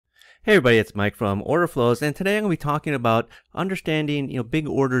Hey everybody, it's Mike from Orderflows, and today I'm going to be talking about understanding, big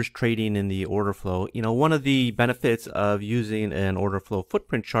orders trading in the order flow. One of the benefits of using an order flow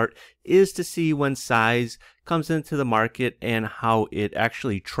footprint chart is to see when size comes into the market and how it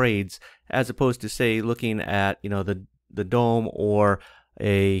actually trades, as opposed to say looking at, the DOM or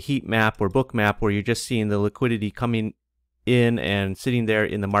a heat map or book map where you're just seeing the liquidity coming in and sitting there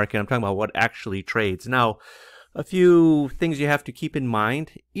in the market. I'm talking about what actually trades. Now, a few things you have to keep in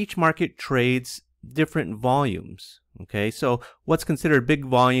mind. Each market trades different volumes. Okay, so what's considered big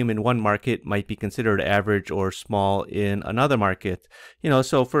volume in one market might be considered average or small in another market.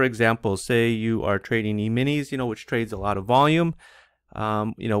 So for example, say you are trading E-minis, which trades a lot of volume.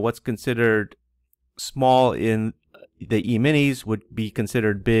 What's considered small in the E-minis would be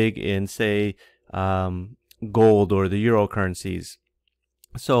considered big in, say, gold or the euro currencies.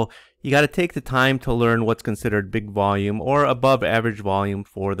 So you got to take the time to learn what's considered big volume or above average volume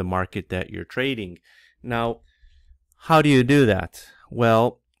for the market that you're trading. Now, how do you do that?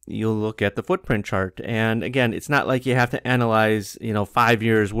 Well, you'll look at the footprint chart. And again, it's not like you have to analyze, 5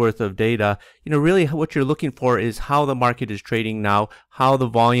 years worth of data. Really what you're looking for is how the market is trading now, how the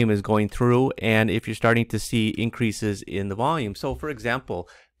volume is going through, and if you're starting to see increases in the volume. So for example,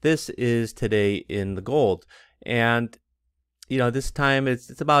 this is today in the gold. And this time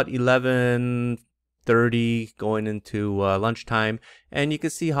it's about 11:30 going into lunchtime, and you can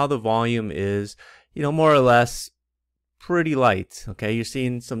see how the volume is, more or less pretty light. Okay, you're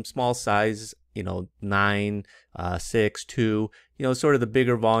seeing some small size, 9, 6, 2, sort of the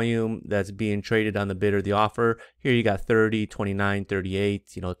bigger volume that's being traded on the bid or the offer. Here you got 30, 29,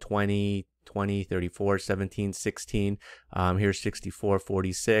 38, 20, 20, 34, 17, 16. Here's 64,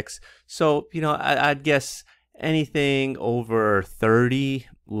 46. So, I'd guess anything over 30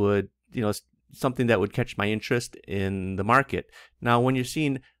 would, something that would catch my interest in the market. Now, when you're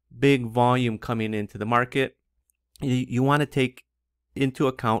seeing big volume coming into the market, you want to take into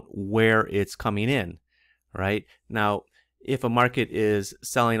account where it's coming in, right? Now, if a market is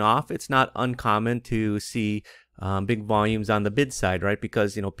selling off, it's not uncommon to see big volumes on the bid side, right?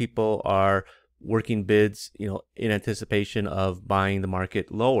 Because, people are working bids, in anticipation of buying the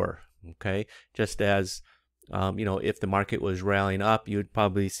market lower, okay? Just as if the market was rallying up, you'd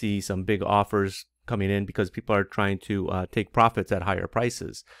probably see some big offers coming in because people are trying to take profits at higher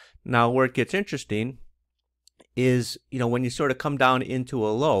prices. Now, where it gets interesting is, when you sort of come down into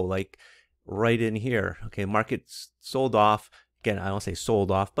a low, like right in here. Okay, market's sold off. Again, I don't say sold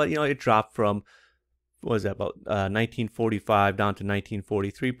off, but, it dropped from, what was that, about 1945 down to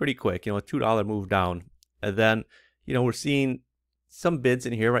 1943 pretty quick, a $2 move down. And then, we're seeing some bids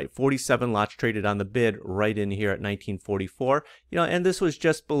in here, right? 47 lots traded on the bid right in here at 1944. And this was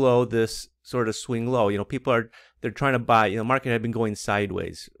just below this sort of swing low. They're trying to buy. The market had been going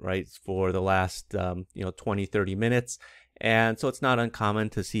sideways, right, for the last 20, 30 minutes. And so it's not uncommon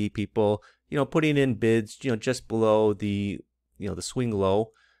to see people, putting in bids, just below the, the swing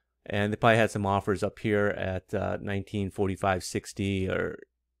low. And they probably had some offers up here at 1945.60 or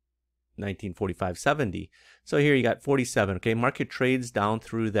 1945.70. So here you got 47. Okay, market trades down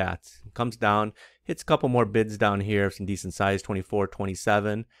through that, comes down, hits a couple more bids down here, some decent size, 24,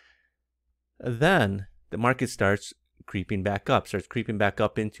 27. Then the market starts creeping back up,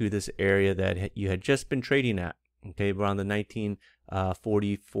 into this area that you had just been trading at. Okay, around the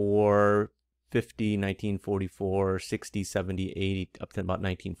 1944, 50, 1944, 60, 70, 80, up to about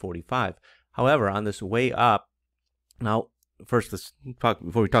 1945. However, on this way up, now first,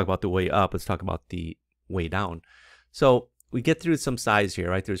 before we talk about the way up, let's talk about the way down. So we get through some size here,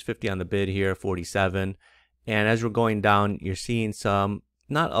 right? There's 50 on the bid here, 47. And as we're going down, you're seeing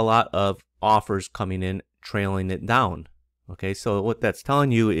not a lot of offers coming in, trailing it down. Okay, so what that's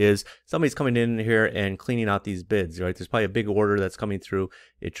telling you is somebody's coming in here and cleaning out these bids, right? There's probably a big order that's coming through.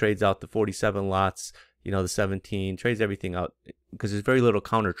 It trades out the 47 lots, the 17, trades everything out because there's very little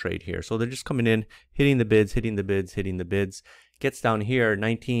counter trade here. So they're just coming in, hitting the bids, hitting the bids, hitting the bids. Gets down here,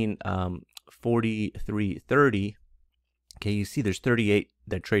 1943.30. Okay, you see there's 38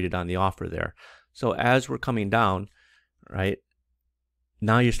 that traded on the offer there. So as we're coming down, right,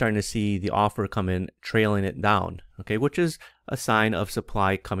 now you're starting to see the offer come in, trailing it down, okay, which is a sign of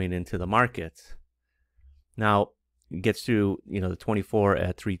supply coming into the market. Now, it gets through, the 24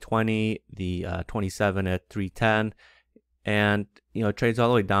 at 320, the 27 at 310, and, it trades all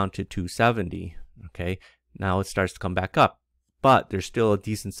the way down to 270, okay? Now it starts to come back up, but there's still a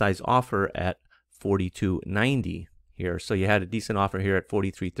decent size offer at 42.90 here. So you had a decent offer here at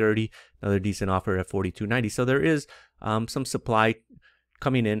 43.30, another decent offer at 42.90. So there is some supply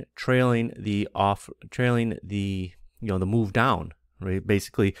coming in, trailing the the move down, right?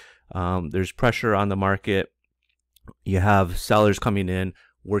 Basically, there's pressure on the market. You have sellers coming in,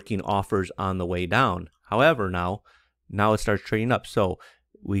 working offers on the way down. However, now it starts trading up. So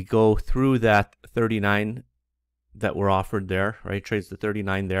we go through that 39 that were offered there, right? Trades the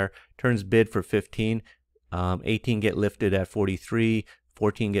 39 there, turns bid for 15, 18 get lifted at 43,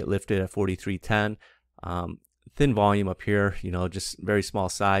 14 get lifted at 43.10. Thin volume up here, just very small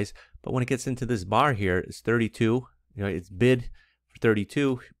size. But when it gets into this bar here, it's 32. It's bid for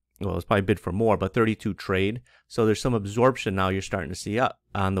 32. Well, it's probably bid for more, but 32 trade. So there's some absorption now you're starting to see up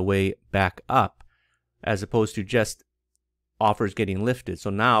on the way back up, as opposed to just offers getting lifted.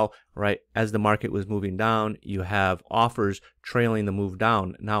 So now, right, as the market was moving down, you have offers trailing the move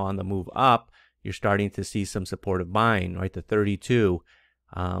down. Now on the move up, you're starting to see some supportive buying, right? The 32,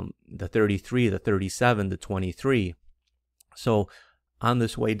 the 33, the 37, the 23. So on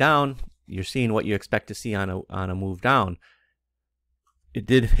this way down, you're seeing what you expect to see on a move down. It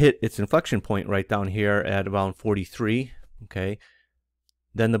did hit its inflection point right down here at around 43, okay?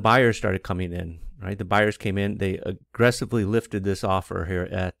 Then the buyers started coming in, right? The buyers came in, they aggressively lifted this offer here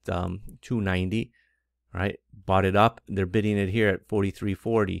at 290, right? Bought it up, they're bidding it here at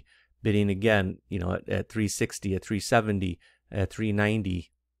 43.40, bidding again, at 360, at 370, at 390,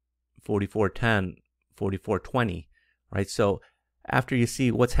 44.10, 44.20, right? So after you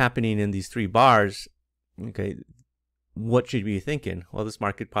see what's happening in these three bars, okay, what should you be thinking? Well, this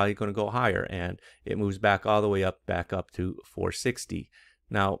market probably going to go higher, and it moves back all the way up, back up to 460.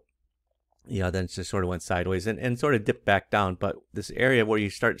 Now, then it just sort of went sideways and sort of dipped back down. But this area where you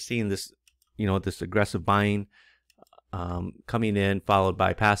start seeing this, this aggressive buying coming in, followed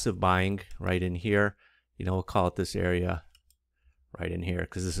by passive buying right in here, we'll call it this area right in here,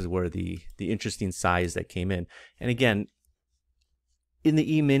 because this is where the interesting size that came in. And again, in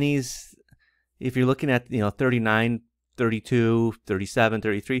the E-minis, if you're looking at, 39, 32, 37,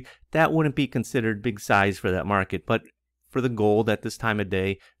 33, that wouldn't be considered big size for that market. But for the gold at this time of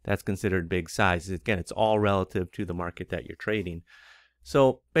day, that's considered big size. Again, it's all relative to the market that you're trading.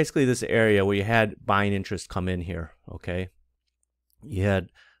 So basically this area where you had buying interest come in here, okay? You had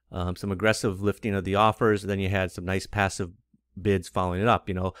some aggressive lifting of the offers, then you had some nice passive bids following it up.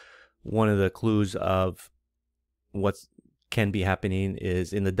 One of the clues of what's can be happening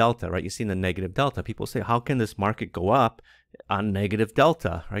is in the delta, right? You've seen the negative delta. People say, how can this market go up on negative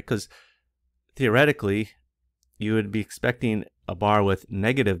delta, right? Because theoretically, you would be expecting a bar with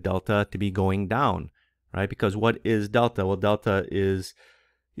negative delta to be going down, right? Because what is delta? Well, delta is,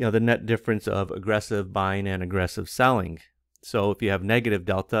 the net difference of aggressive buying and aggressive selling. So if you have negative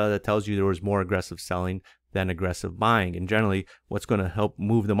delta, that tells you there was more aggressive selling than aggressive buying. And generally, what's going to help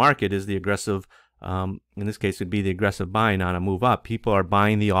move the market is the aggressive in this case, would be the aggressive buying on a move up. People are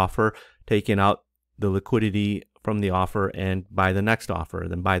buying the offer, taking out the liquidity from the offer, and buy the next offer,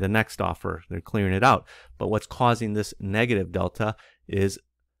 then buy the next offer. They're clearing it out. But what's causing this negative delta is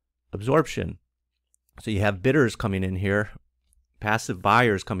absorption. So you have bidders coming in here, passive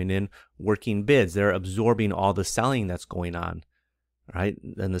buyers coming in, working bids. They're absorbing all the selling that's going on, right?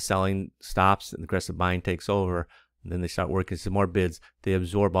 Then the selling stops and aggressive buying takes over. And then they start working some more bids. They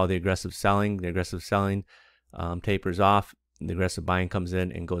absorb all the aggressive selling. The aggressive selling tapers off. The aggressive buying comes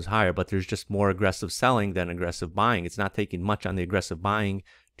in and goes higher. But there's just more aggressive selling than aggressive buying. It's not taking much on the aggressive buying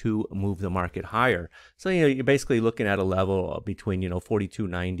to move the market higher. So you're basically looking at a level between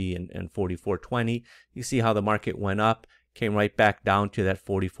 42.90 and 44.20. You see how the market went up, came right back down to that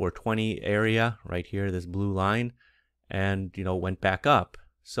 44.20 area right here, this blue line, and went back up.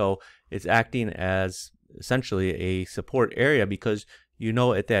 So it's acting as essentially a support area, because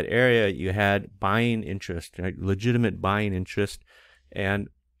at that area you had buying interest, right? Legitimate buying interest. And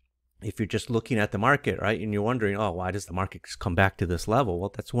if you're just looking at the market, right, and you're wondering, oh, why does the market just come back to this level?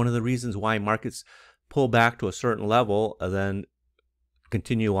 Well, that's one of the reasons why markets pull back to a certain level and then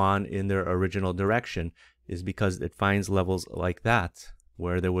continue on in their original direction, is because it finds levels like that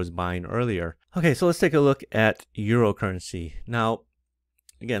where there was buying earlier. Okay, so let's take a look at euro currency. Now,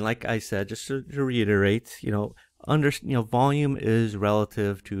 again, like I said, just to reiterate, volume is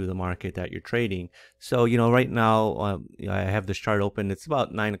relative to the market that you're trading. So, right now, I have this chart open. It's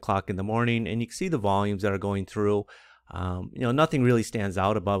about 9 o'clock in the morning, and you can see the volumes that are going through. Nothing really stands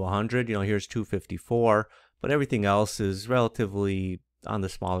out above 100. Here's 254, but everything else is relatively on the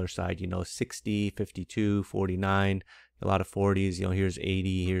smaller side. 60, 52, 49. A lot of 40s, here's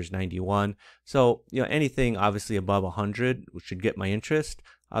 80, here's 91. So, anything obviously above 100, which should get my interest.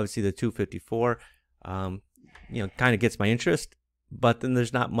 Obviously the 254, kind of gets my interest, but then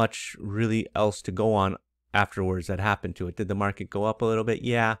there's not much really else to go on afterwards that happened to it. Did the market go up a little bit?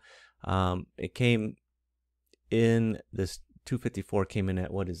 Yeah. It came in this 254 came in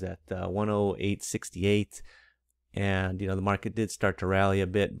at, what is that, 108.68, and the market did start to rally a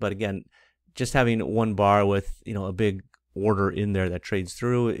bit. But again, just having one bar with a big order in there that trades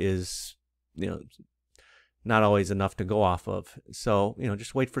through is not always enough to go off of. So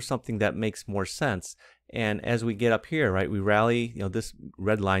just wait for something that makes more sense. And as we get up here, right, we rally. This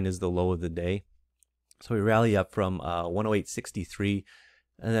red line is the low of the day, so we rally up from 108.63.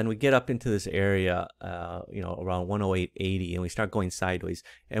 And then we get up into this area, around 108.80, and we start going sideways.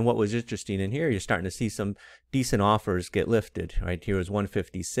 And what was interesting in here, you're starting to see some decent offers get lifted, right? Here is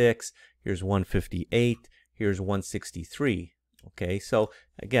 156, here's 158, here's 163. Okay, so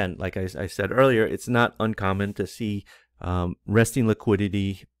again, like I said earlier, it's not uncommon to see resting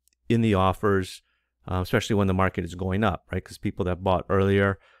liquidity in the offers, especially when the market is going up, right? Because people that bought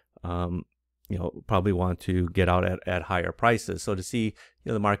earlier, probably want to get out at higher prices. So to see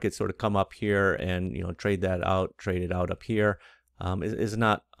the market sort of come up here and trade it out up here is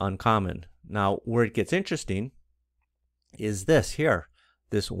not uncommon. Now where it gets interesting is this here,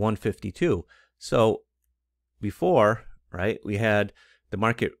 this 152. So before, right, we had the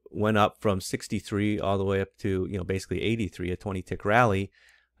market went up from 63 all the way up to basically 83, a 20 tick rally,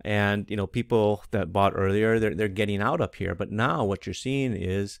 and people that bought earlier, they're getting out up here. But now what you're seeing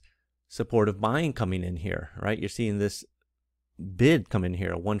is supportive buying coming in here, right? You're seeing this bid come in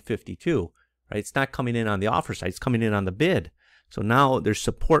here, 152, right? It's not coming in on the offer side, it's coming in on the bid. So now there's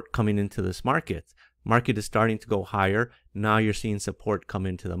support coming into this market. Market is starting to go higher. Now you're seeing support come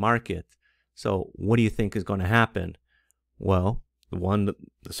into the market. So what do you think is going to happen? Well, one,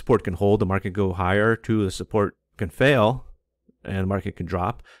 the support can hold, the market go higher. Two, the support can fail and the market can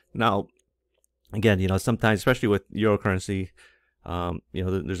drop. Now, again, sometimes, especially with euro currency,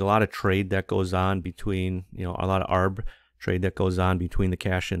 there's a lot of trade that goes on between, a lot of arb trade that goes on between the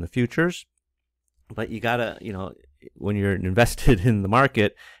cash and the futures. But you gotta, when you're invested in the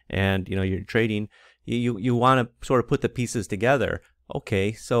market and, you're trading, you want to sort of put the pieces together.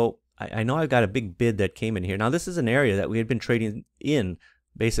 Okay, so I know I've got a big bid that came in here. Now this is an area that we had been trading in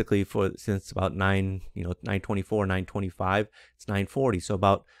basically since about 924, 925. It's 940, so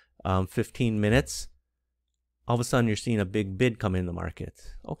about 15 minutes. All of a sudden you're seeing a big bid come in the market.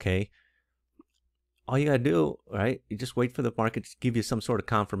 Okay, all you gotta do, right, you just wait for the market to give you some sort of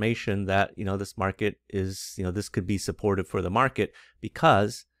confirmation that this market is, this could be supportive for the market.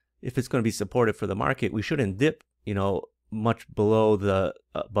 Because if it's going to be supportive for the market, we shouldn't dip much below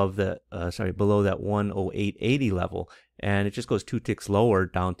below that 108.80 level, and it just goes 2 ticks lower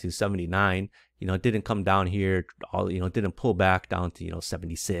down to 79. It didn't come down here, it didn't pull back down to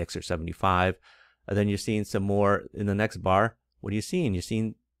 76 or 75. And then you're seeing some more in the next bar. What are you seeing? You're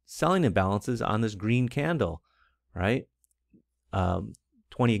seeing selling imbalances on this green candle, right?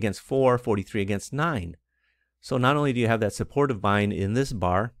 20 against 4, 43 against 9. So not only do you have that supportive buying in this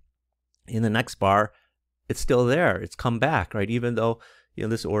bar, in the next bar, it's still there. It's come back, right? Even though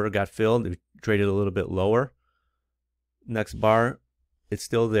this order got filled, it traded a little bit lower. Next bar, it's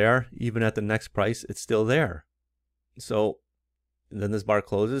still there. Even at the next price, it's still there. So then this bar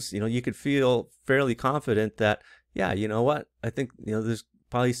closes. You could feel fairly confident that, yeah, you know what? I think there's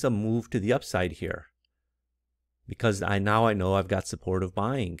probably some move to the upside here, because I know I've got supportive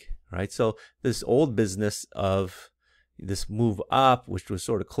buying, right? So this old business of this move up, which was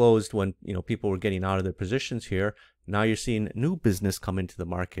sort of closed when people were getting out of their positions here, now you're seeing new business come into the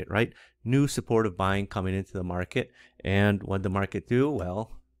market, right? New supportive buying coming into the market. And what did the market do?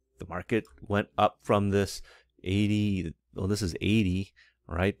 Well, the market went up from this 80. Well, this is 80,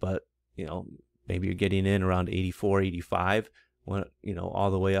 right? But maybe you're getting in around 84, 85,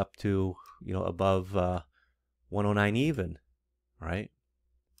 all the way up to above 109 even, right?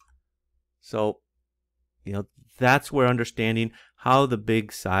 So that's where understanding how the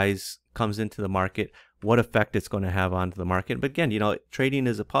big size comes into the market, what effect it's going to have onto the market. But again, trading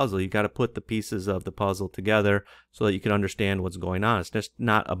is a puzzle. You got to put the pieces of the puzzle together so that you can understand what's going on. It's just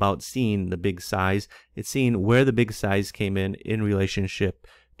not about seeing the big size. It's seeing where the big size came in relationship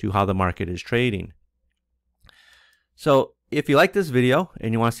to how the market is trading. So if you like this video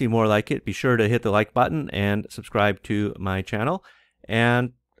and you want to see more like it, be sure to hit the like button and subscribe to my channel.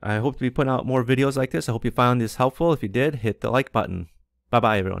 And I hope to be putting out more videos like this. I hope you found this helpful. If you did, hit the like button.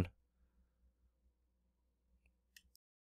 Bye-bye, everyone.